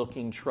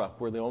green-looking truck.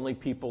 We're the only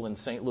people in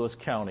St. Louis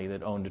County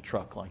that owned a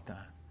truck like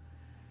that.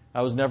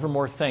 I was never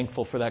more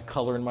thankful for that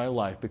color in my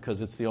life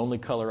because it's the only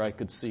color I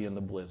could see in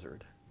the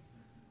blizzard.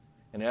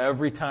 And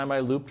every time I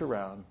looped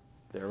around,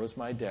 there was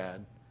my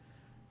dad.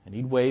 And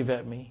he'd wave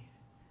at me.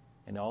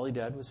 And all he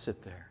did was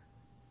sit there.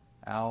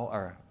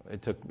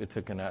 It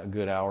took a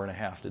good hour and a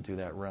half to do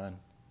that run.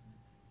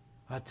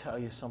 I tell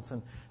you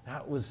something,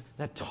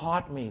 that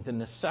taught me the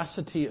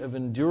necessity of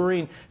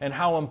enduring and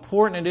how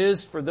important it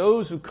is for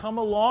those who come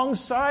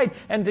alongside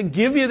and to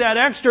give you that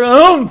extra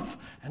oomph.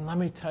 And let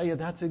me tell you,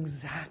 that's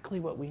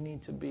exactly what we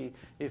need to be.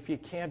 If you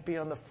can't be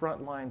on the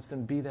front lines,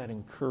 then be that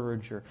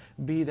encourager,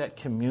 be that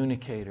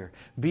communicator,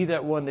 be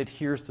that one that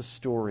hears the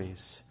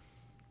stories.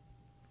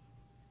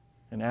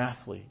 An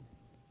athlete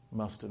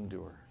must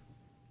endure.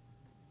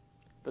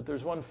 But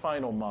there's one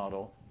final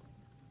model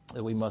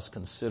that we must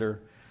consider,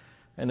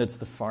 and it's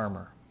the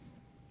farmer.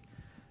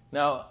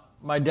 Now,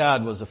 my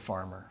dad was a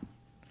farmer.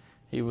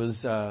 He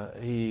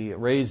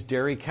raised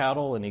dairy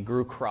cattle and he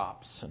grew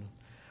crops. And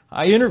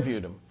I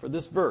interviewed him for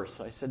this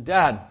verse. I said,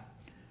 Dad,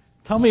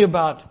 tell me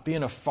about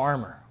being a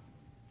farmer.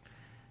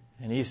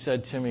 And he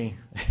said to me,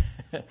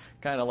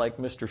 kind of like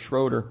Mr.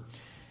 Schroeder,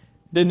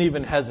 didn't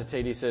even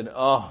hesitate. He said,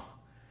 oh,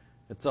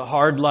 it's a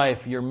hard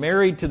life. You're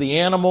married to the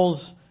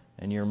animals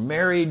and you're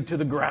married to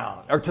the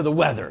ground, or to the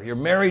weather. You're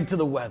married to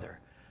the weather.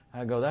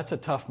 I go, that's a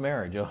tough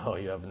marriage. Oh,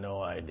 you have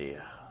no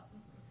idea.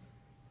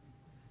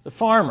 The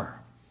farmer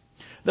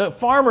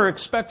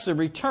expects a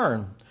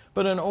return,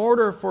 but in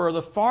order for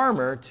the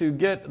farmer to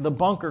get the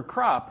bunker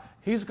crop,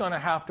 he's going to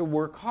have to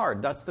work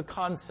hard. That's the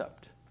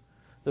concept.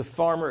 The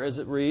farmer, as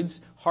it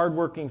reads,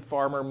 hardworking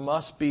farmer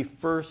must be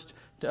first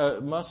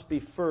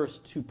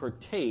to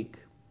partake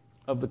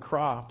of the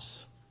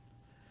crops.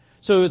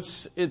 So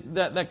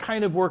that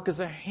kind of work is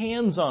a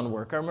hands-on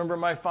work. I remember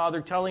my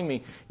father telling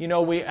me,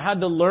 we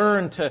had to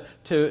learn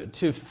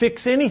to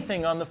fix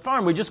anything on the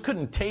farm. We just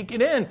couldn't take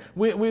it in.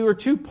 We were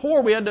too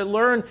poor. We had to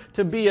learn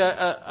to be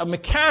a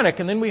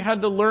mechanic, and then we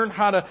had to learn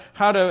how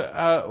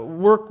to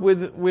work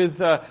with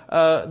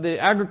the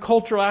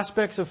agricultural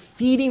aspects of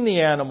feeding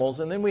the animals,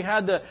 and then we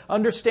had to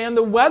understand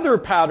the weather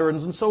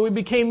patterns, and so we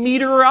became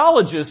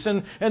meteorologists,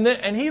 and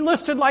he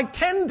listed like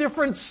 10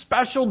 different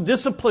special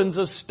disciplines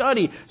of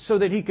study so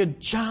that he could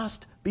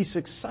just be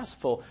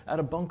successful at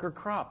a bunker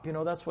crop.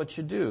 That's what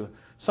you do.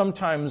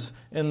 Sometimes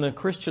in the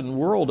Christian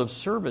world of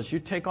service, you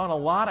take on a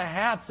lot of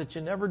hats that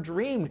you never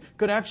dreamed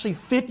could actually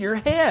fit your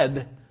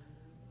head.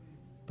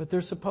 But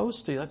they're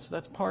supposed to.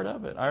 That's part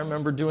of it. I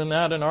remember doing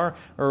that in our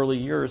early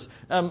years.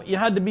 You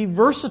had to be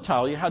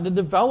versatile. You had to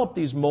develop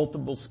these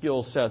multiple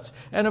skill sets.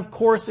 And of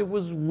course, it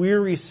was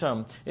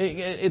wearisome.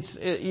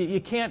 You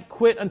can't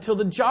quit until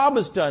the job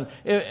is done.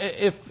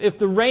 If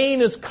the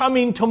rain is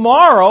coming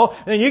tomorrow,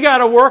 then you got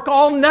to work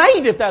all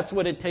night if that's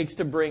what it takes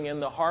to bring in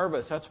the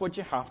harvest. That's what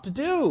you have to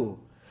do.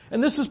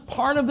 And this is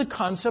part of the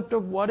concept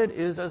of what it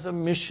is as a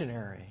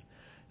missionary.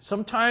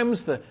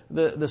 Sometimes the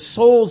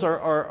souls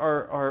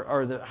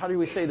are the, how do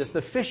we say this? The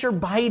fish are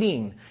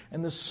biting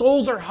and the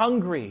souls are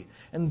hungry.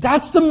 And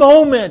that's the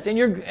moment.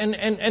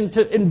 And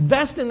to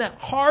invest in that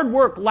hard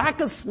work, lack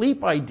of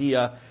sleep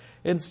idea.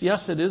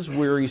 Yes, it is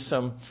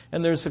wearisome.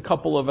 And there's a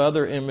couple of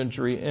other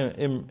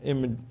images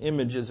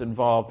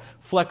involved.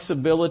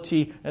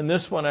 Flexibility. And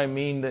this one I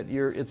mean that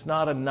it's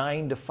not a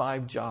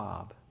 9-to-5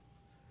 job.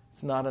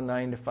 It's not a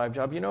 9-to-5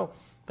 job.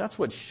 That's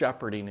what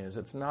shepherding is.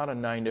 It's not a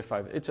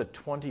 9-to-5. It's a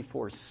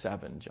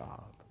 24/7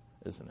 job,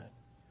 isn't it?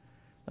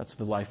 That's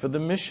the life of the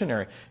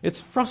missionary. It's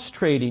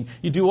frustrating.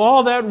 You do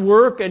all that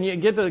work and you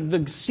get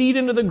the seed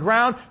into the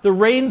ground. The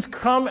rains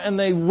come and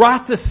they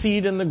rot the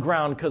seed in the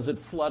ground because it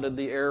flooded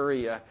the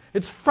area.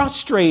 It's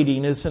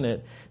frustrating, isn't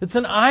it? It's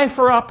an eye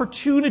for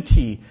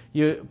opportunity.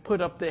 You put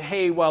up the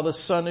hay while the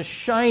sun is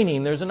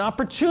shining. There's an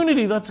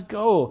opportunity. Let's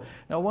go.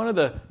 Now, one of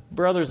the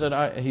brothers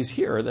he's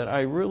here that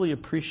I really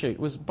appreciate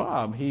was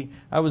Bob.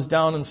 I was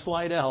down in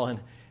Slidell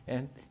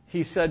and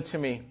he said to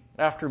me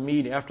after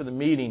the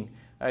meeting,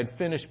 I had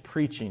finished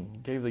preaching,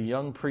 gave the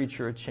young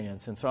preacher a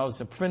chance. And so I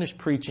was finished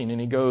preaching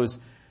and he goes,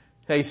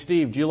 "Hey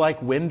Steve, do you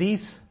like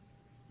Wendy's?"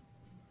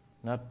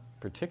 Not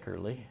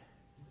particularly.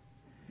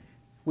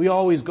 "We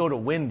always go to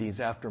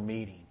Wendy's after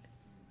meeting."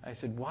 I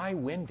said, "Why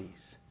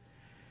Wendy's?"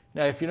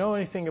 Now, if you know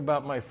anything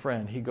about my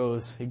friend, he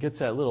gets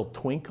that little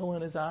twinkle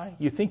in his eye.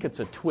 You think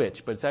it's a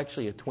twitch, but it's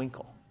actually a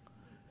twinkle.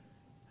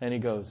 And he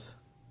goes,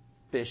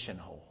 "Fishing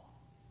hole."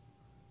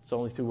 It's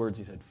only 2 words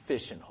he said,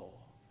 "fishing hole."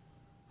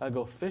 I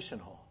go, "Fishing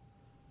hole?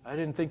 I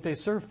didn't think they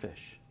serve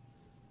fish."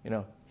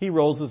 He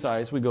rolls his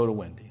eyes. We go to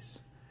Wendy's.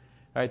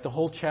 All right, the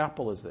whole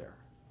chapel is there.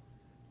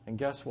 And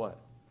guess what?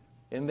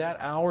 In that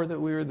hour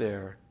that we were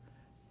there,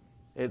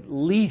 at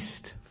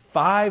least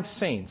 5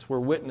 saints were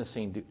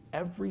witnessing to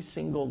every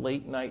single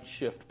late night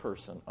shift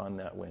person on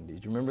that Wendy's.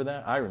 Do you remember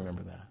that? I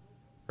remember that.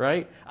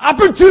 Right?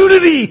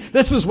 Opportunity!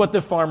 This is what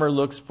the farmer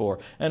looks for.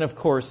 And of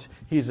course,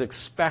 he's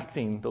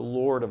expecting the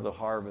Lord of the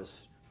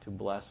harvest to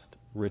bless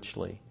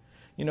richly.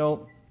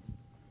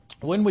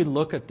 When we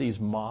look at these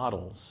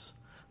models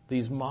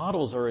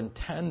are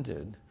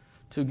intended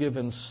to give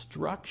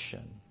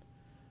instruction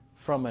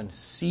from a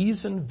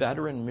seasoned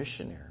veteran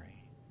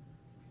missionary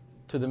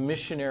to the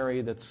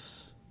missionary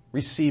that's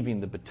receiving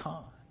the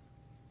baton.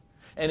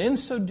 And in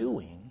so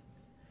doing,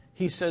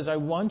 He says, I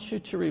want you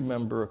to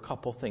remember a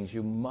couple things.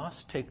 You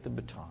must take the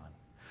baton.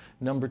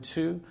 Number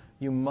 2,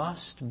 you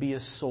must be a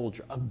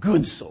soldier, a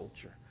good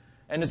soldier.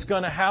 And it's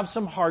going to have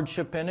some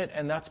hardship in it,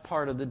 and that's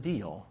part of the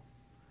deal.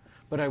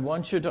 But I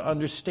want you to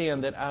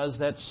understand that as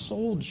that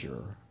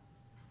soldier,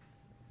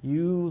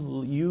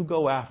 you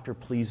go after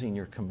pleasing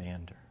your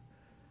commander.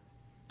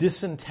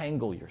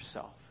 Disentangle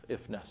yourself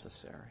if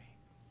necessary.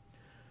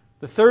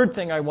 The third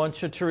thing I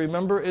want you to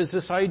remember is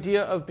this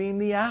idea of being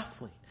the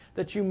athlete,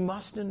 that you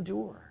must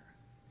endure.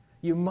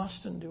 You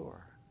must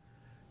endure.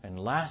 And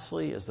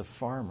lastly, as the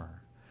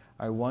farmer,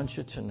 I want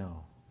you to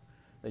know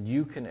that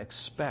you can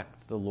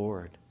expect the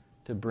Lord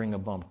to bring a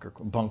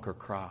bunker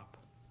crop.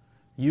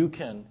 You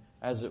can,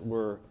 as it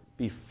were,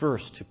 be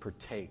first to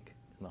partake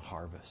in the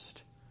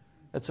harvest.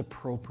 That's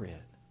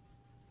appropriate.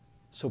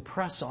 So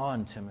press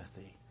on,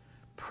 Timothy.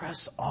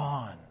 Press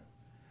on.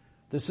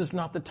 This is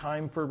not the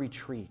time for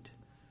retreat.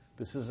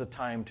 This is a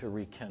time to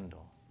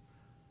rekindle.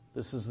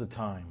 This is the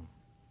time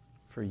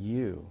for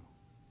you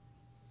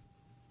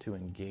to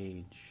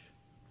engage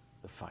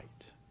the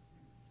fight.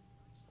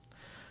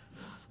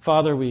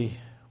 Father, we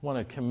want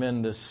to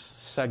commend this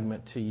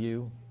segment to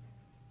you.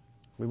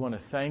 We want to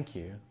thank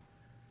you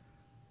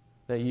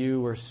that you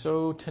were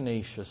so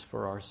tenacious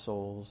for our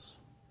souls.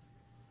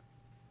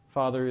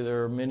 Father,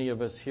 there are many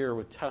of us here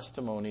with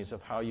testimonies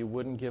of how you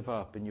wouldn't give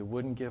up and you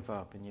wouldn't give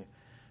up and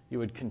you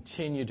would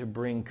continue to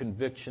bring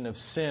conviction of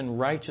sin,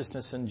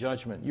 righteousness, and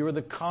judgment. You are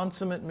the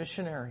consummate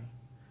missionary.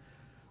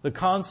 The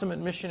consummate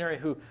missionary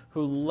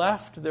who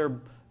left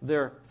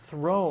their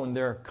throne,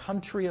 their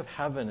country of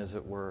heaven, as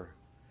it were,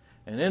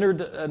 and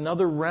entered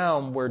another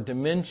realm where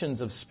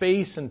dimensions of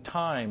space and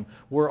time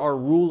were our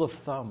rule of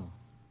thumb.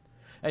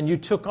 And you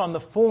took on the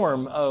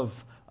form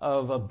of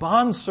a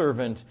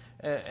bondservant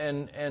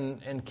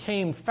and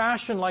came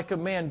fashioned like a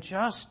man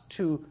just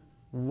to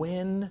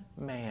win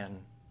man.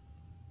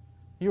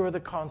 You are the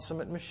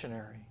consummate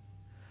missionary.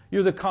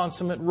 You're the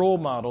consummate role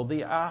model,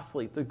 the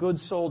athlete, the good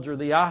soldier,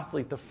 the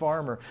athlete, the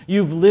farmer.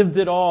 You've lived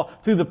it all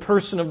through the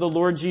person of the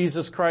Lord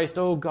Jesus Christ.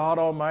 Oh, God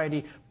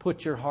Almighty,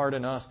 put your heart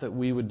in us that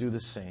we would do the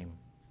same.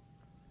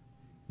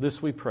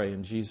 This we pray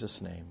in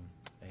Jesus' name.